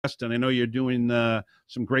and I know you're doing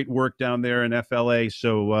some great work down there in FLA.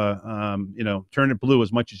 So, turn it blue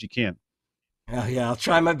as much as you can. Yeah, I'll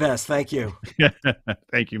try my best. Thank you.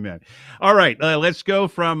 Thank you, man. All right, let's go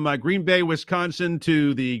from Green Bay, Wisconsin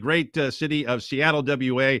to the great city of Seattle,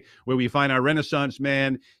 WA, where we find our Renaissance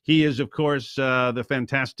man. He is, of course, the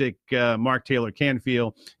fantastic Mark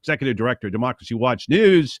Taylor-Canfield, Executive Director, Democracy Watch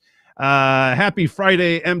News. Happy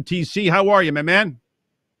Friday, MTC. How are you, my man?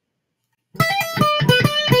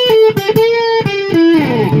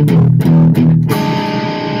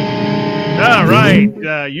 All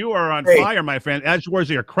right. You are on fire, my friend. As was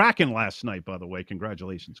your Kraken last night, by the way.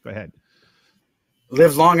 Congratulations. Go ahead.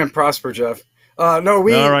 Live long and prosper, Jeff.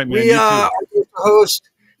 We host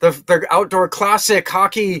the Outdoor Classic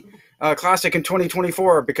Hockey Classic in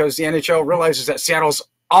 2024 because the NHL realizes that Seattle's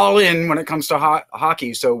all in when it comes to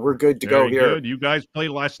hockey, so we're good to go here. Good. You guys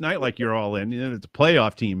played last night like you're all in. It's a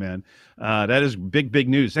playoff team, man. That is big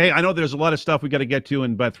news. Hey, I know there's a lot of stuff we got to get to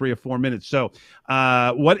in about 3 or 4 minutes. So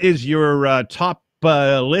what is your top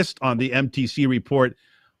list on the MTC report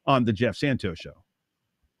on the Jeff Santos Show?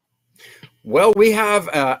 Well, we have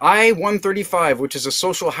I-135, which is a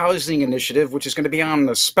social housing initiative, which is going to be on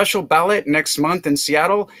the special ballot next month in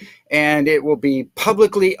Seattle, and it will be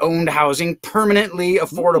publicly owned housing, permanently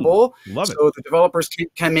affordable. Love it. So the developers can't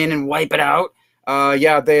come in and wipe it out.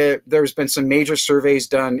 There's been some major surveys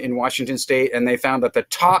done in Washington State, and they found that the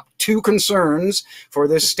top 2 concerns for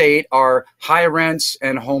this state are high rents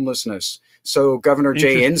and homelessness. So Governor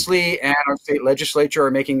Jay Inslee and our state legislature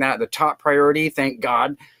are making that the top priority, thank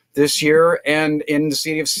God, this year. And in the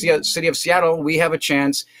city of Seattle, we have a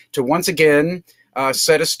chance to once again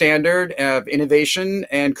set a standard of innovation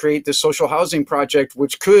and create the social housing project,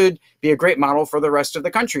 which could be a great model for the rest of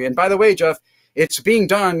the country. And by the way, Jeff, it's being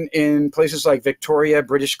done in places like Victoria,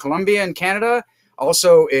 British Columbia, and Canada,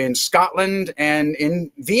 also in Scotland and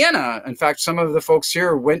in Vienna. In fact, some of the folks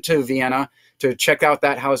here went to Vienna to check out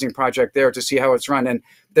that housing project there to see how it's run. And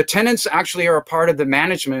the tenants actually are a part of the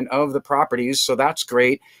management of the properties, so that's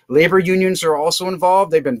great. Labor unions are also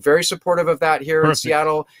involved. They've been very supportive of that here in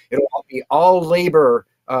Seattle. It'll be all labor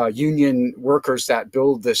union workers that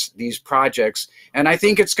build these projects. And I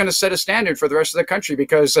think it's going to set a standard for the rest of the country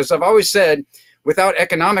because, as I've always said, without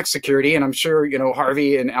economic security, and I'm sure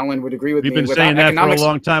Harvey and Alan would agree with me. We've been saying that for a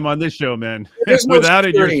long time on this show, man. Without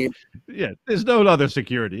it, there's no other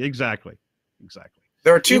security. Exactly.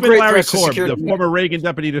 There are two great threats to security. The former Reagan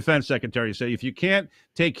deputy defense secretary said, if you can't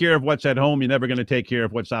take care of what's at home, you're never going to take care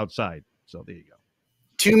of what's outside. So there you go.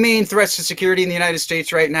 2 main threats to security in the United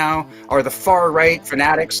States right now are the far-right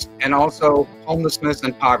fanatics and also homelessness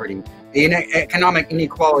and poverty. The economic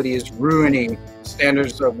inequality is ruining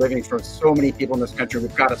standards of living for so many people in this country.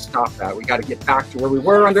 We've got to stop that. We've got to get back to where we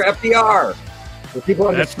were under FDR. Where people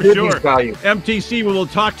understood these values. MTC, we will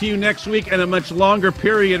talk to you next week in a much longer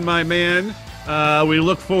period, my man. We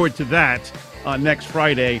look forward to that next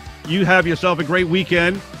Friday. You have yourself a great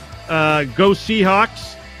weekend. Go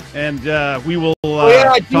Seahawks, and we will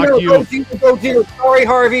talk to you. Go Dealers. Sorry,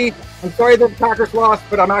 Harvey. I'm sorry that the Packers lost,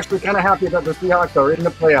 but I'm actually kind of happy that the Seahawks are in the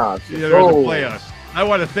playoffs. Yeah, they're in the playoffs. I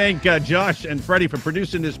want to thank Josh and Freddie for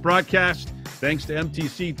producing this broadcast. Thanks to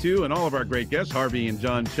MTC, too, and all of our great guests, Harvey and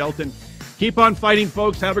John Shelton. Keep on fighting,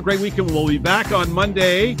 folks. Have a great weekend. We'll be back on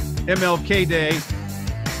Monday, MLK Day,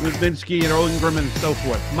 with Vinsky and Ingram and so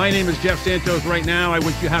forth. My name is Jeff Santos right now. I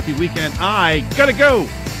wish you a happy weekend. I gotta go.